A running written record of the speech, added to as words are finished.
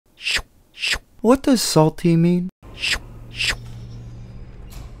What does salty mean?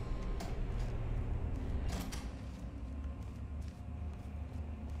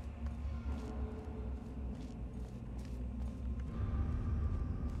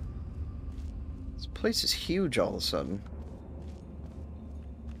 This place is huge all of a sudden.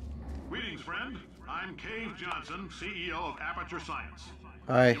 Greetings, friend. I'm Cave Johnson, CEO of Aperture Science.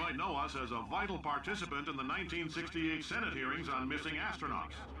 Hi. You might know us as a vital participant in the 1968 Senate hearings on missing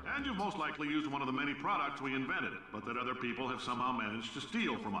astronauts. And you've most likely used one of the many products we invented, but that other people have somehow managed to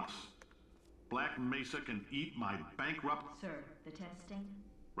steal from us. Black Mesa can eat my bankrupt... Sir, the testing?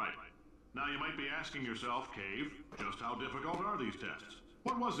 Right. Now you might be asking yourself, Cave, just how difficult are these tests?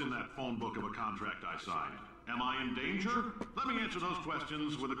 What was in that phone book of a contract I signed? Am I in danger? Let me answer those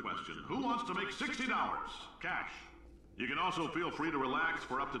questions with a question. Who wants to make $60? Cash. You can also feel free to relax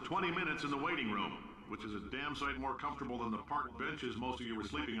for up to 20 minutes in the waiting room, which is a damn sight more comfortable than the park benches most of you were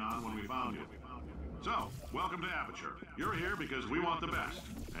sleeping on when we found you. So, welcome to Aperture. You're here because we want the best,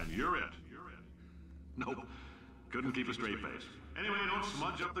 and you're it. Nope. Couldn't keep a straight face. Anyway, don't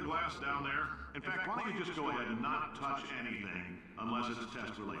smudge up the glass down there. In fact, why don't you just go ahead and not touch anything, unless it's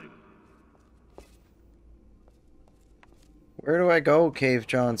test related. Where do I go, Cave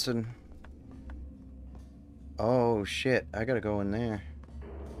Johnson? Oh shit, I gotta go in there.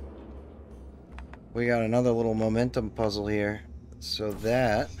 We got another little momentum puzzle here. So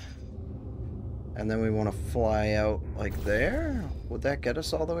that... And then we want to fly out like there? Would that get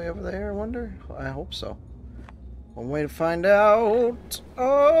us all the way over there, I wonder? I hope so. One way to find out.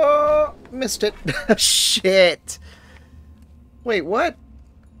 Oh, missed it. Shit. Wait, what?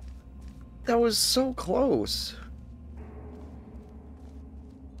 That was so close.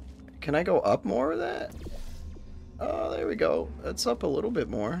 Can I go up more of that? Oh, there we go. That's up a little bit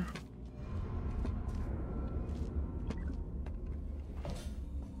more.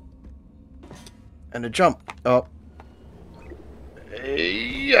 And a jump. Oh.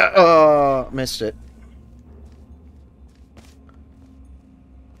 Yeah. Oh, missed it.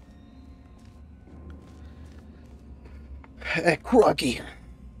 Hey, Cruggy.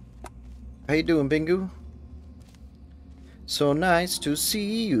 How you doing, Bingu? So nice to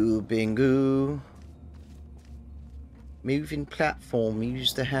see you, Bingu. Moving platform,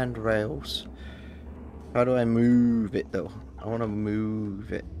 use the handrails. How do I move it, though? I want to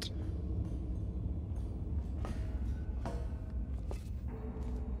move it.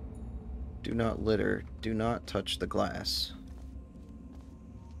 Do not litter. Do not touch the glass.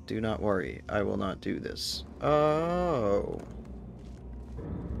 Do not worry. I will not do this. Oh.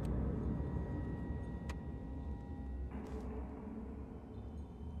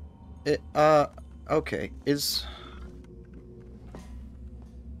 Okay. Is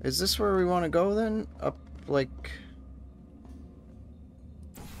this where we want to go then? Up, like...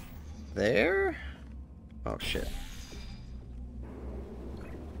 there? Oh, shit.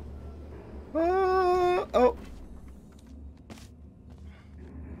 Oh!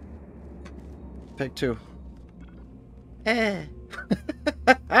 Take two. Take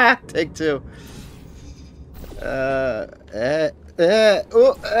two.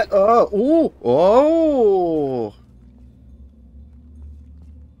 Oh!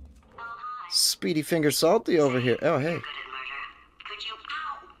 Speedy Finger Salty over here. Oh, hey.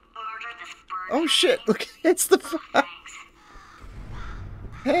 Oh, shit. Look, it's the...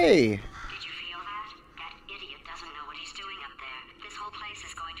 Hey. Did you feel that? That idiot doesn't know what he's doing up there. This whole place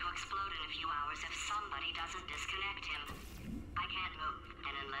is going to explode in a few hours if somebody doesn't disconnect him. I can't move,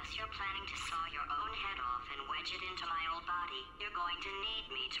 and unless you're planning to saw your own head off and wedge it into my old body, you're going to need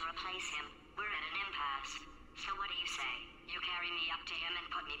me to replace him. We're at an impasse. So what do you say? You carry me up to him and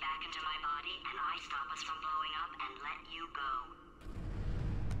put me back into my body, and I stop us from blowing up and let you go.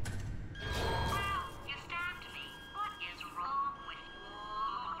 Wow, you stabbed me. What is wrong with you?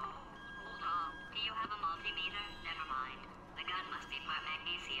 Hold on. Do you have a multimeter? Never mind. The gun must be part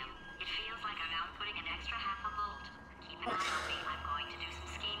magnesium. It feels like I'm outputting an extra half a volt. Keep an eye on me. I'm going to do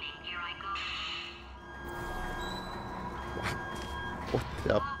some scheming. Here I go. What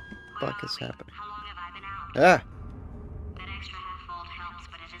the fuck is happening? How long have I been out? Ah! That extra half volt helps,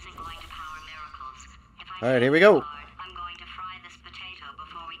 but it isn't going to power miracles. If I Alright, here we go. I'm going to fry this potato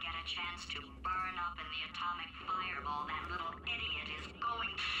before we get a chance to burn up in the atomic fireball that little idiot is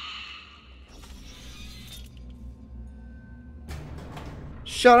going.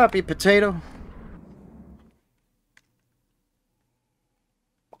 Shut up, you potato.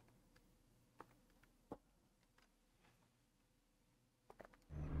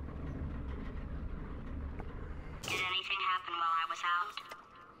 Did anything happen while I was out?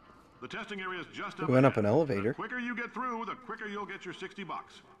 The testing area is just up We went up ahead. an elevator. The quicker you get through, the quicker you'll get your $60. Hold on.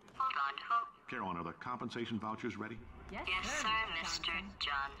 Carolyn, are the compensation vouchers ready? Yes, sir, Mr.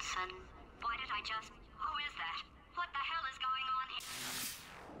 Johnson. Why did I just... Who is that? What the hell is going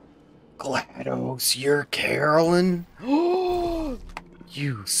on here? GLaDOS, you're Carolyn? Oh,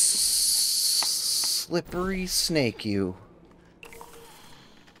 you slippery snake, you.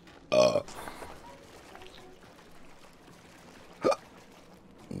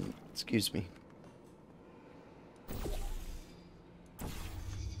 Excuse me.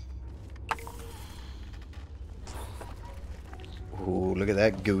 Ooh, look at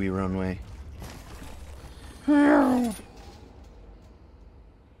that gooey runway.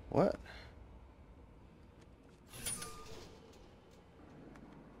 What?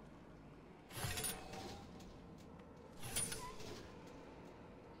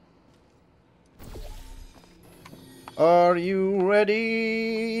 Are you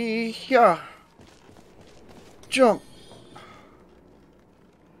ready? Yeah. Jump.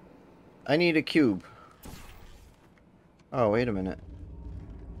 I need a cube. Oh, wait a minute.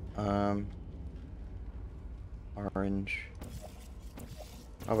 Orange.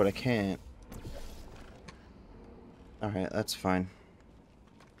 Oh, but I can't. Alright, that's fine.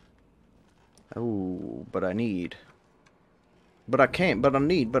 Oh, but I need. But I can't, but I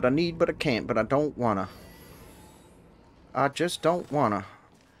need, but I need, but I can't, but I don't wanna. I just don't wanna.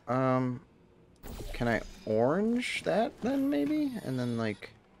 Can I orange that then, maybe? And then, like...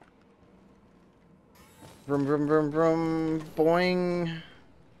 Vroom, vroom, vroom, vroom, boing.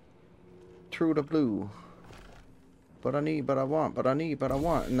 Through the blue. But I need, but I want, but I need, but I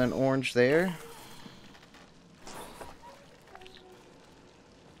want. And then orange there.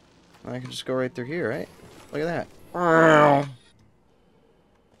 I can just go right through here, right? Look at that.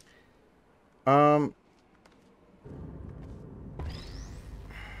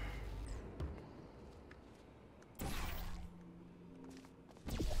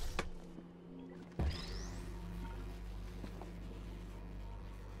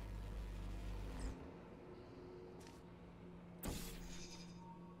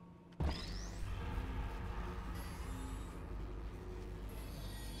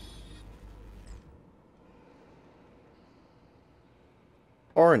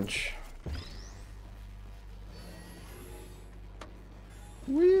 Orange.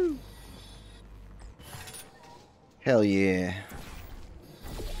 Woo! Hell yeah.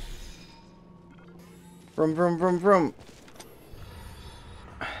 Vroom, vroom, vroom, vroom.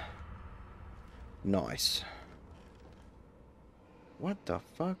 Nice. What the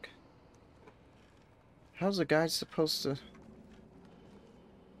fuck? How's a guy supposed to...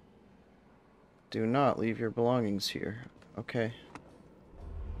 Do not leave your belongings here. Okay.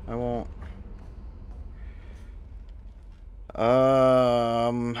 I won't.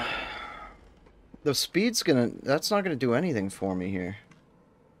 The speed's gonna... That's not gonna do anything for me here.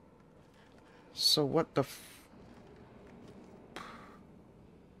 So what the f...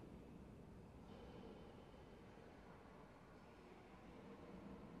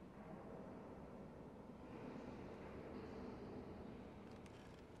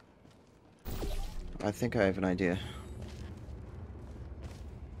 I think I have an idea.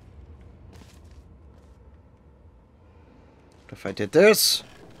 If I did this...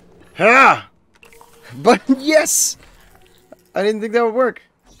 Ha! But yes! I didn't think that would work.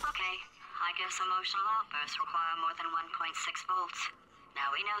 Okay, I guess emotional outbursts require more than 1.6 volts. Now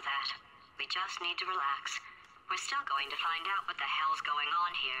we know that. We just need to relax. We're still going to find out what the hell's going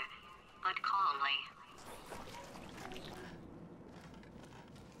on here, but calmly.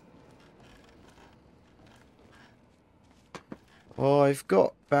 Oh, I've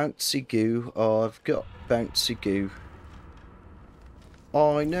got bouncy goo. Oh, I've got bouncy goo.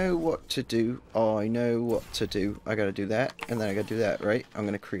 I know what to do. I know what to do. I gotta do that, and then I gotta do that, right? I'm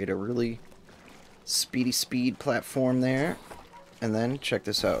gonna create a really speed platform there. And then, check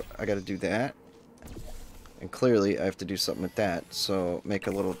this out. I gotta do that. And clearly, I have to do something with that. So, make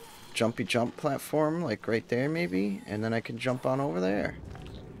a little jumpy jump platform, like right there, maybe. And then I can jump on over there.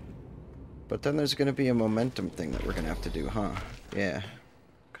 But then there's gonna be a momentum thing that we're gonna have to do, huh? Yeah.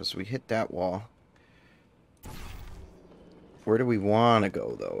 Because we hit that wall. Where do we want to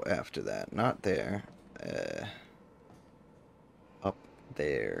go, though, after that? Not there. Up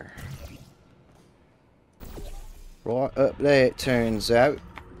there. Right up there, it turns out.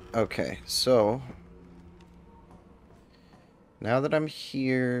 Okay, so... Now that I'm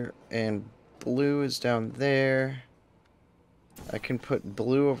here, and blue is down there... I can put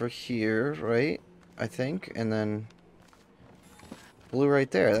blue over here, right? I think, and then... Blue right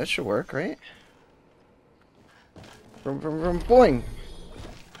there. That should work, right? Vroom, vroom, vroom, boing!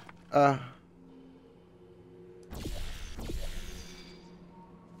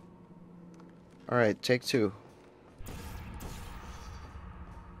 Alright, take two.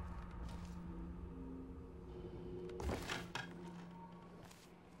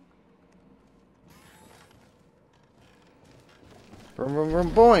 Boom, boom,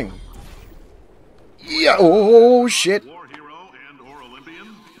 boom, boing. Yeah. Oh shit. War hero and or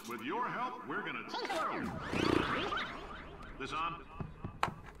Olympian. With your help, we're gonna. This on?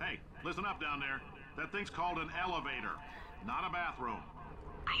 Hey, listen up down there. That thing's called an elevator, not a bathroom.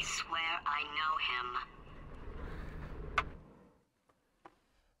 I swear I know him.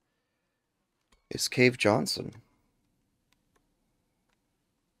 It's Cave Johnson.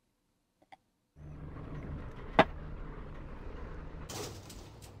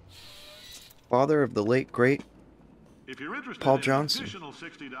 Father of the late great If you're interested Paul in Johnson. an additional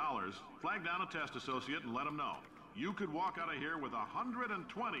 $60, flag down a test associate and let them know. You could walk out of here with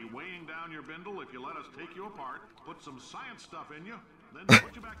 120 weighing down your bindle if you let us take you apart, put some science stuff in you, then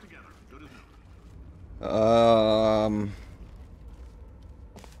put you back together. Good as new.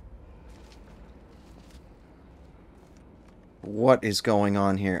 What is going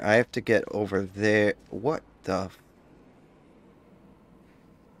on here? I have to get over there. What the?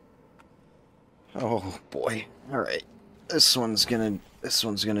 Oh boy. All right. This one's gonna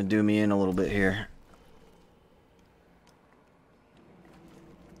do me in a little bit here.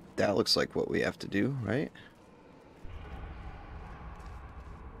 That looks like what we have to do, right?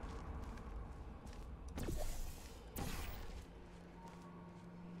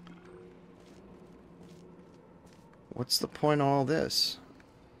 What's the point of all this?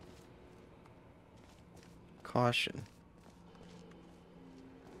 Caution.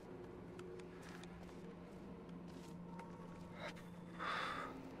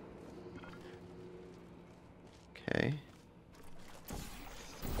 Okay.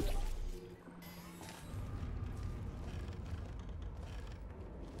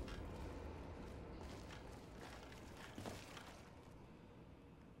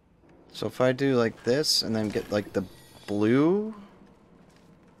 So if I do like this and then get like the blue,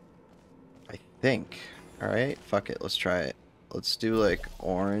 I think. Alright, fuck it, let's try it. Let's do like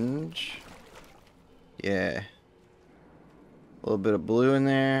orange. Yeah. A little bit of blue in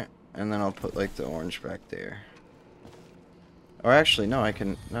there, and then I'll put like the orange back there. Or actually, no, I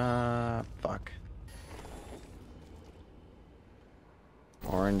can, fuck.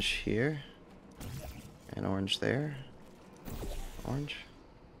 Orange here. And orange there. Orange.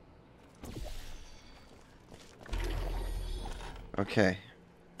 Okay.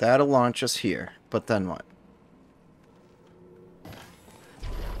 That'll launch us here. But then what?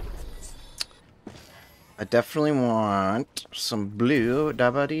 I definitely want some blue.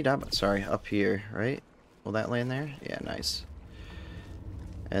 Dabba-dee-dabba. Sorry, up here, right? Will that land there? Yeah, nice.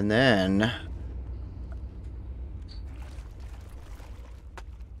 And then...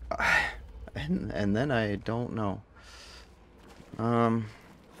 And then I don't know.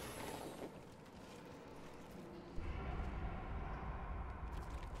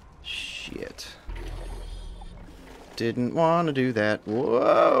 Shit. Didn't want to do that.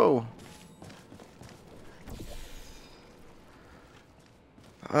 Whoa!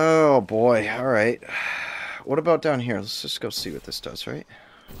 Oh boy, alright. What about down here? Let's just go see what this does, right?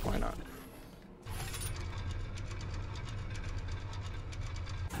 Why not?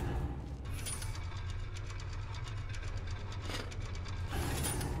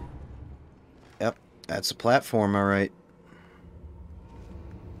 Yep, that's a platform, alright.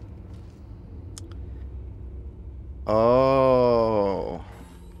 Oh.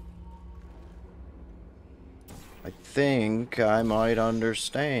 I think I might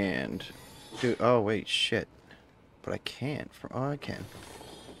understand. Dude, oh wait, shit. But I can't. Oh, I can.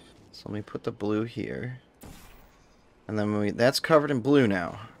 So let me put the blue here. And then that's covered in blue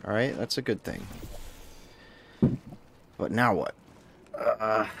now. Alright, that's a good thing. But now what?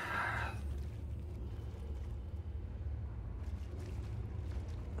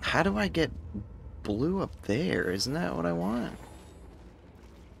 How do I get blue up there? Isn't that what I want?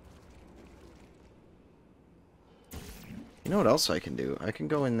 You know what else I can do? I can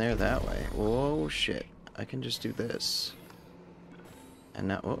go in there that way. Whoa, shit. I can just do this. And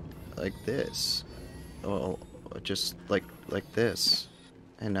now, oh, like this. Oh, just like this.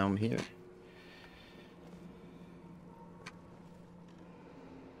 And now I'm here.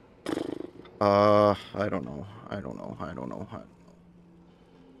 I don't know. I don't know.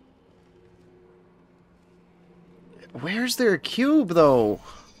 Where's their cube, though?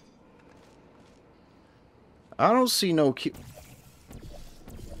 I don't see no cube.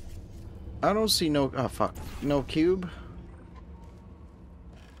 I don't see no... Oh, fuck. No cube?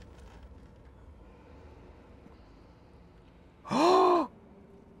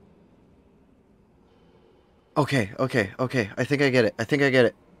 Okay, okay, okay. I think I get it. I think I get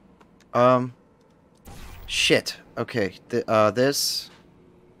it. Shit. Okay. This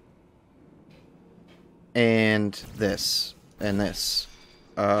and this and this.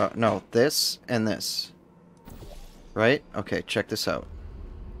 No, this and this. Right? Okay, check this out.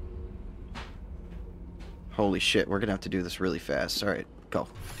 Holy shit, we're gonna have to do this really fast. Alright, go.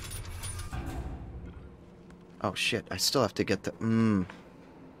 Oh shit, I still have to get the...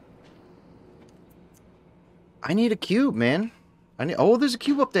 I need a cube, man. Oh, there's a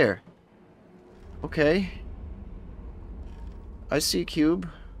cube up there. Okay. I see a cube.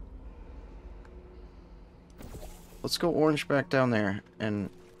 Let's go orange back down there and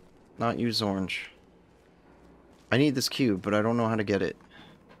not use orange. I need this cube, but I don't know how to get it.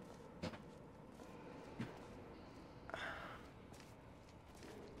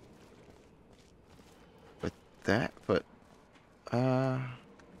 With that, but... Oh,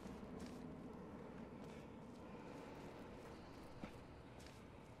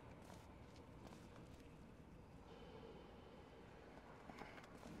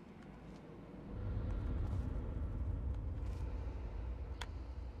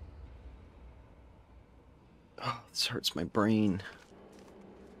 this hurts my brain.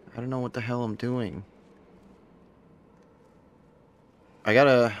 I don't know what the hell I'm doing. I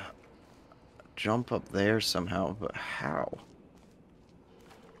gotta jump up there somehow, but how?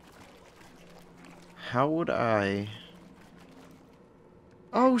 How would I...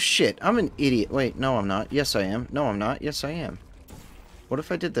 Oh shit, I'm an idiot. Wait, no I'm not. Yes I am. No I'm not. Yes I am. What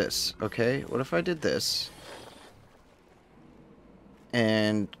if I did this? Okay, what if I did this?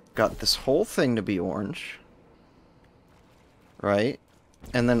 And got this whole thing to be orange. Right?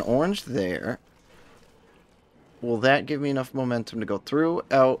 And then orange there. Will that give me enough momentum to go through,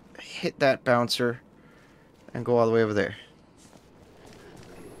 out, hit that bouncer, and go all the way over there?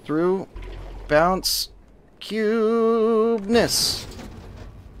 Through, bounce, cubeness.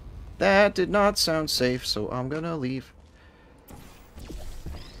 That did not sound safe, so I'm gonna leave.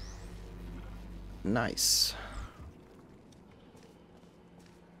 Nice.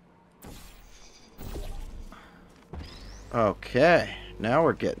 Okay, now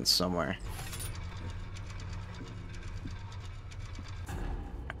we're getting somewhere.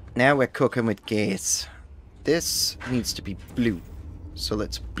 Now we're cooking with gas. This needs to be blue. So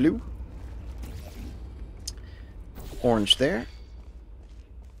let's blue. Orange there.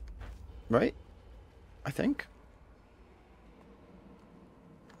 Right? I think.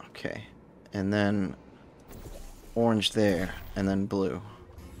 Okay. And then orange there. And then blue.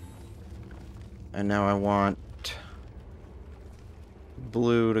 And now I want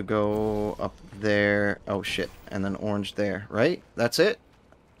blue to go up there. Oh shit. And then orange there. Right? That's it?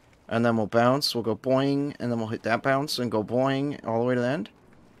 And then we'll bounce. We'll go boing. And then we'll hit that bounce and go boing all the way to the end.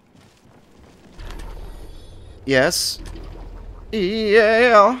 Yes.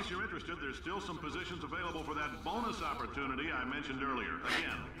 Yeah. In case you're interested, there's still some positions available for that bonus opportunity I mentioned earlier.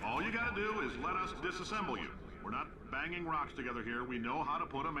 Again, all you gotta do is let us disassemble you. We're not banging rocks together here. We know how to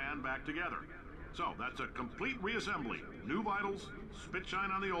put a man back together. So, that's a complete reassembly. New vitals, spit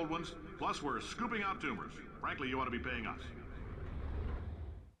shine on the old ones, plus we're scooping out tumors. Frankly, you ought to be paying us.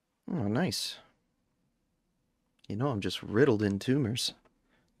 Oh, nice. You know, I'm just riddled in tumors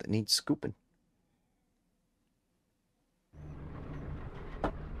that need scooping.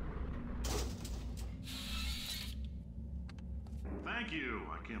 Thank you.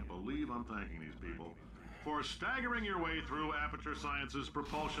 I can't believe I'm thanking these people. For staggering your way through Aperture Science's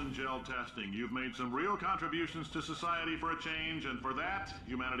propulsion gel testing, you've made some real contributions to society for a change, and for that,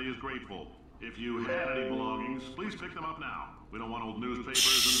 humanity is grateful. If you had any belongings, please pick them up now. We don't want old newspapers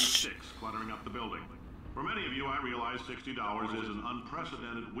and sticks cluttering up the building. For many of you, I realize $60 is an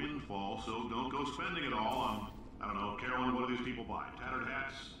unprecedented windfall, so don't go spending it all on, I don't know, Carolyn, what do these people buy? Tattered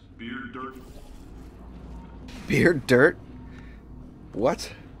hats? Beard dirt? Beard dirt?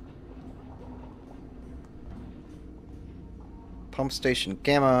 What? Pump station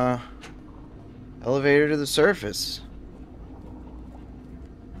gamma. Elevator to the surface.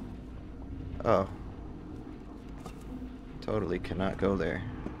 Oh. Totally cannot go there.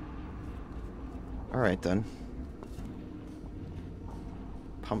 Alright then.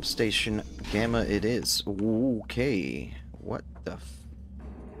 Pump station gamma it is. Okay. What the f...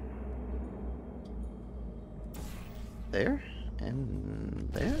 There? And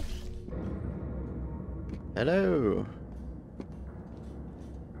there? Hello.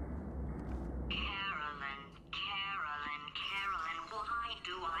 Carolyn, why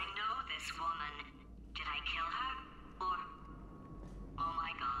do I know this woman? Did I kill her? Or... Oh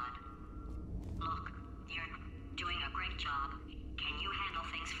my god. Look, you're doing a great job. Can you handle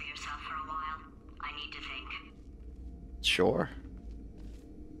things for yourself for a while? I need to think. Sure.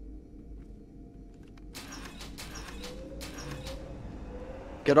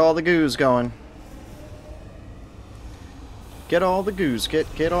 Get all the goos going. Get all the goos.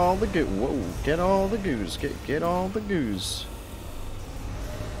 Get all the goo. Whoa. Get all the goos. Get all the goos.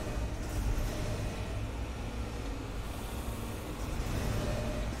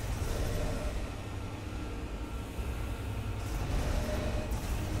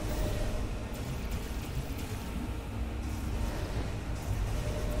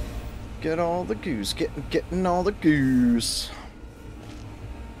 Get all the goose. Getting all the goose.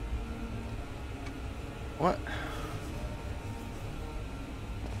 What?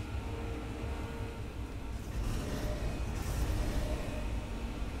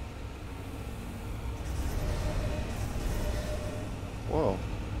 Whoa.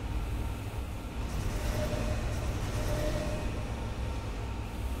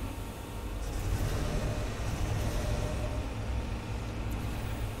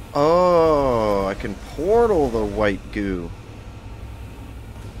 Oh, I can portal the white goo.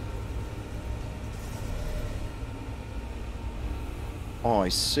 Oh, I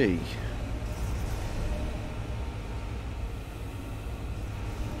see.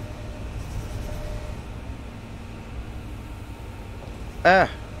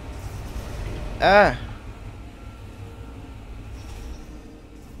 Ah. Ah.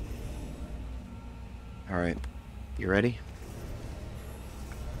 All right. You ready?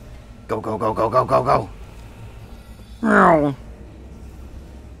 Go, go, go, go, go, go, go. Meow.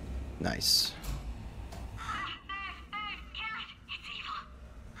 Nice. It's evil.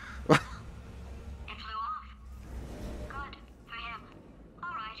 It flew off. Good for him.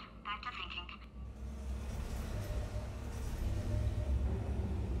 All right, back to thinking.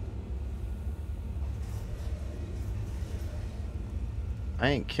 I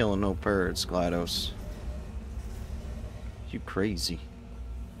ain't killing no birds, GLaDOS. You crazy.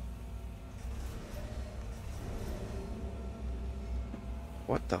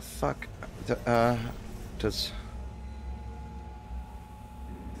 What the fuck? Does...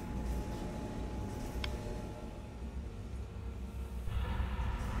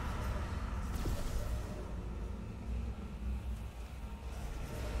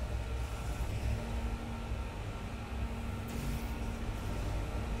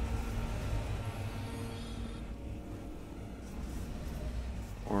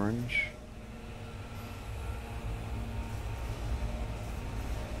 Orange.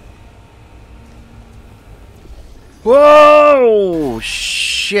 Whoa!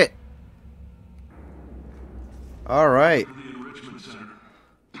 Shit! Alright. The Enrichment Center.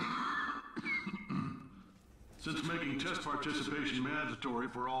 Since making test participation mandatory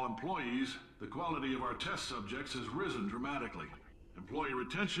for all employees, the quality of our test subjects has risen dramatically. Employee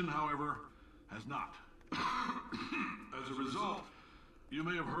retention, however, has not. As a result, you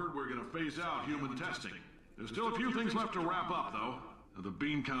may have heard we're going to phase out human testing. There's still a few things left to wrap up, though. The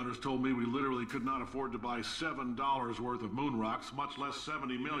bean counters told me we literally could not afford to buy $7 worth of moon rocks, much less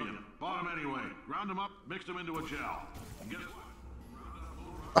 70 million. Bought them anyway. Ground them up, mixed them into a gel. And guess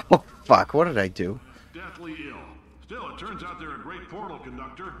what? Oh, fuck. What did I do? Deathly ill. Still, it turns out they're a great portal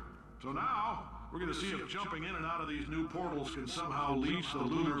conductor. So now, we're going to see if jumping in and out of these new portals can somehow leach the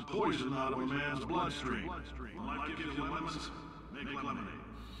lunar poison out of a man's bloodstream. Like give you lemons, make lemonade.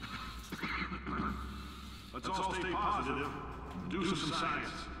 Let's all stay positive. Do some science.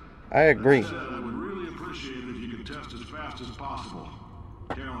 I agree. That said, I would really appreciate it if you could test as fast as possible.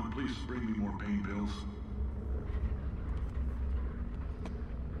 Carolyn, please bring me more pain pills.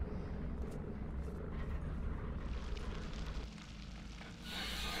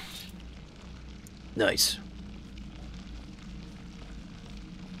 Nice.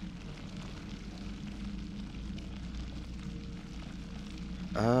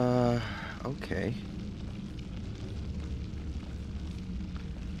 Okay.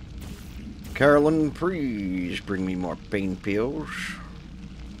 Carolyn, please bring me more pain pills.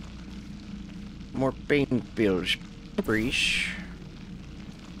 More pain pills, please.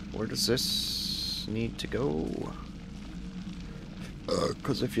 Where does this need to go?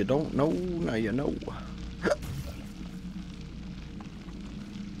 'Cause if you don't know, now you know.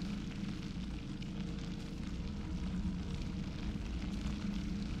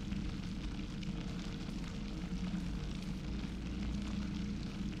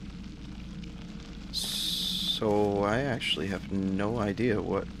 So I actually have no idea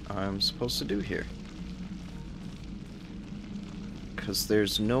what I'm supposed to do here. 'Cause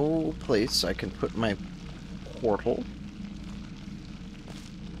there's no place I can put my portal.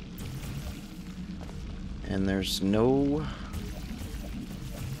 And there's no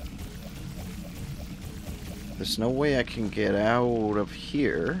There's no way I can get out of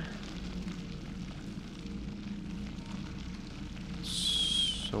here.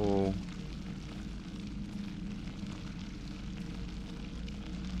 So...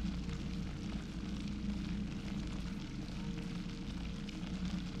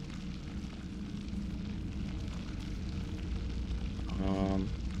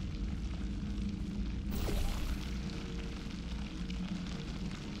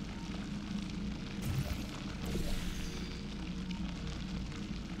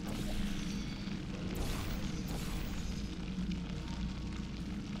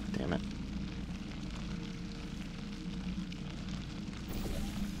 Damn it.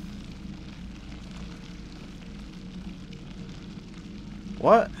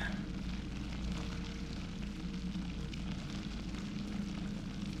 What?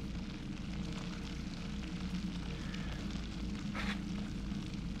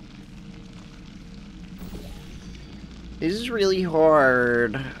 This is really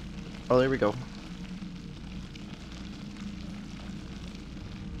hard. Oh, there we go.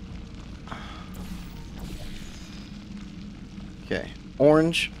 Okay.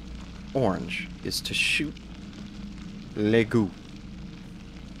 Orange. Orange is to shoot GOO.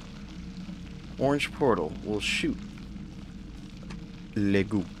 Orange portal will shoot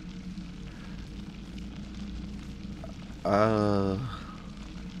GOO.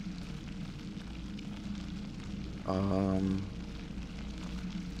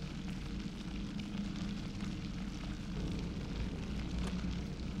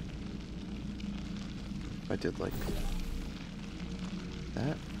 I did like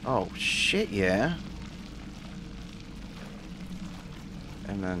that. Oh shit, yeah.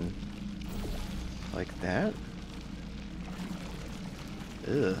 And then like that.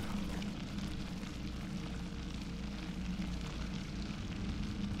 Ugh.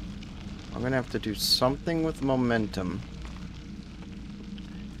 I'm gonna have to do something with momentum.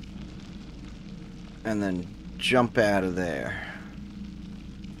 And then jump out of there.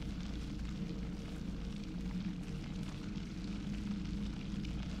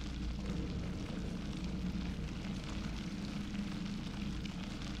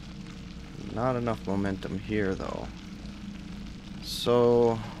 Not enough momentum here, though.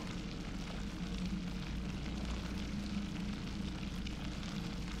 So...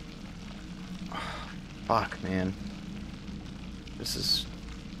 fuck, man. This is...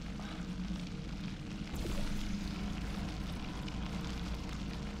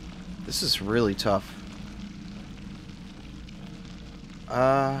 this is really tough.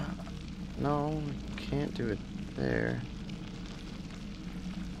 No, can't do it there.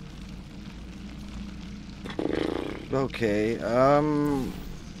 Okay,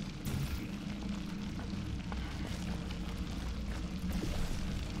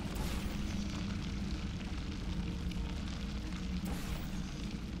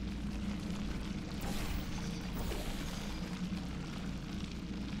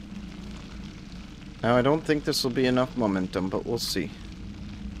 now I don't think this will be enough momentum, but we'll see.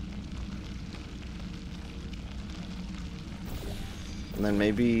 And then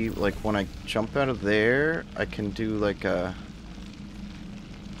maybe, like, when I jump out of there, I can do, like, a...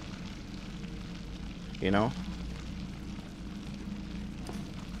 you know?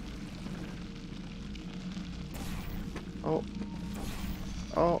 Oh.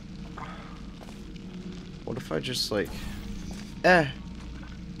 Oh. What if I just, like... I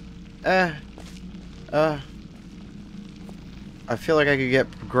feel like I could get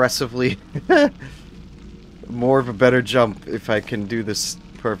progressively... more of a better jump if I can do this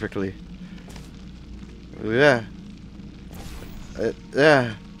perfectly. Yeah.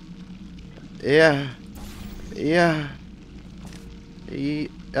 Yeah. Yeah. Yeah.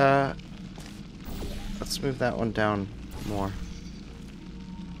 Let's move that one down more.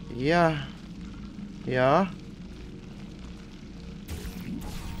 Yeah. Yeah.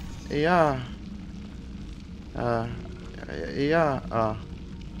 Yeah. Yeah.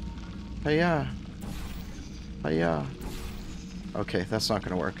 Yeah. Yeah. Okay, that's not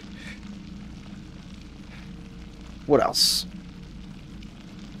gonna work. What else?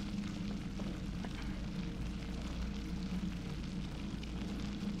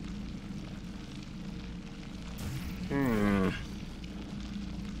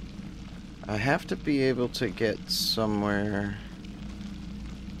 I have to be able to get somewhere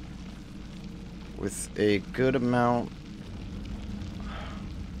with a good amount.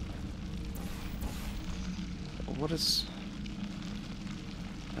 What is...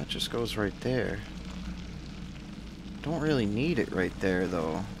 that just goes right there. Don't really need it right there,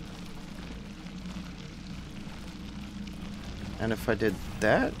 though. And if I did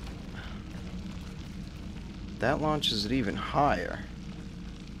that... That launches it even higher.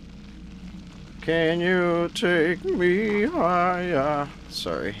 Can you take me higher?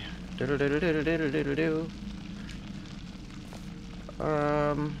 Sorry.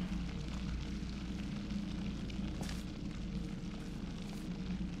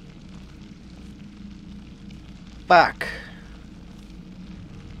 Back.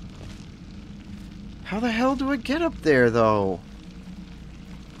 How the hell do I get up there, though?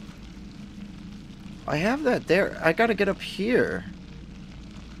 I have that there. I gotta get up here.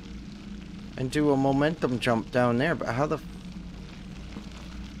 And do a momentum jump down there, but how the...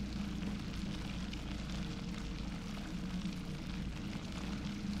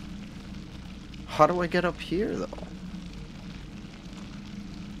 How do I get up here, though?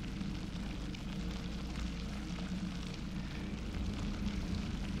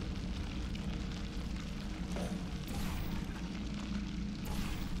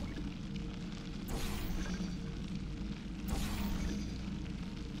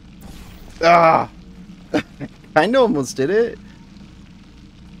 Ah! I almost did it.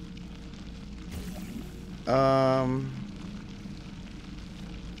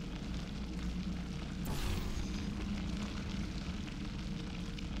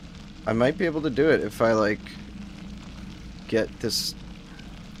 I might be able to do it if I, like, get this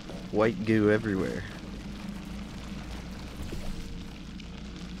white goo everywhere.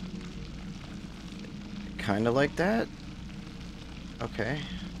 Kinda like that? Okay.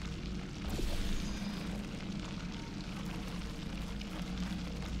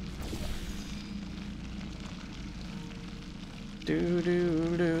 Do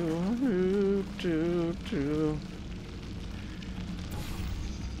do do do do.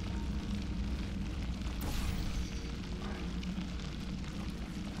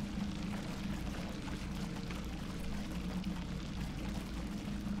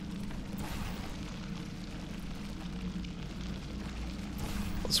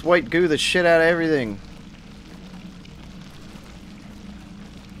 Let's white goo the shit out of everything.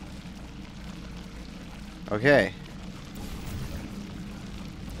 Okay.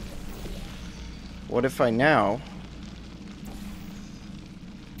 What if I now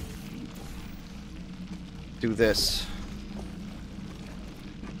do this?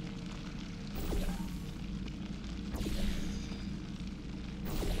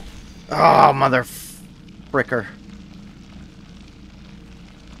 Oh, mother fricker.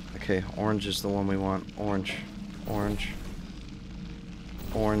 Okay, orange is the one we want. Orange. Orange.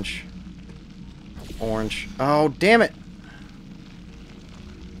 Orange. Orange. Oh, damn it!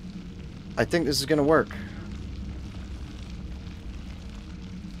 I think this is gonna work.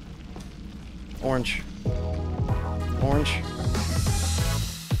 Orange. Orange.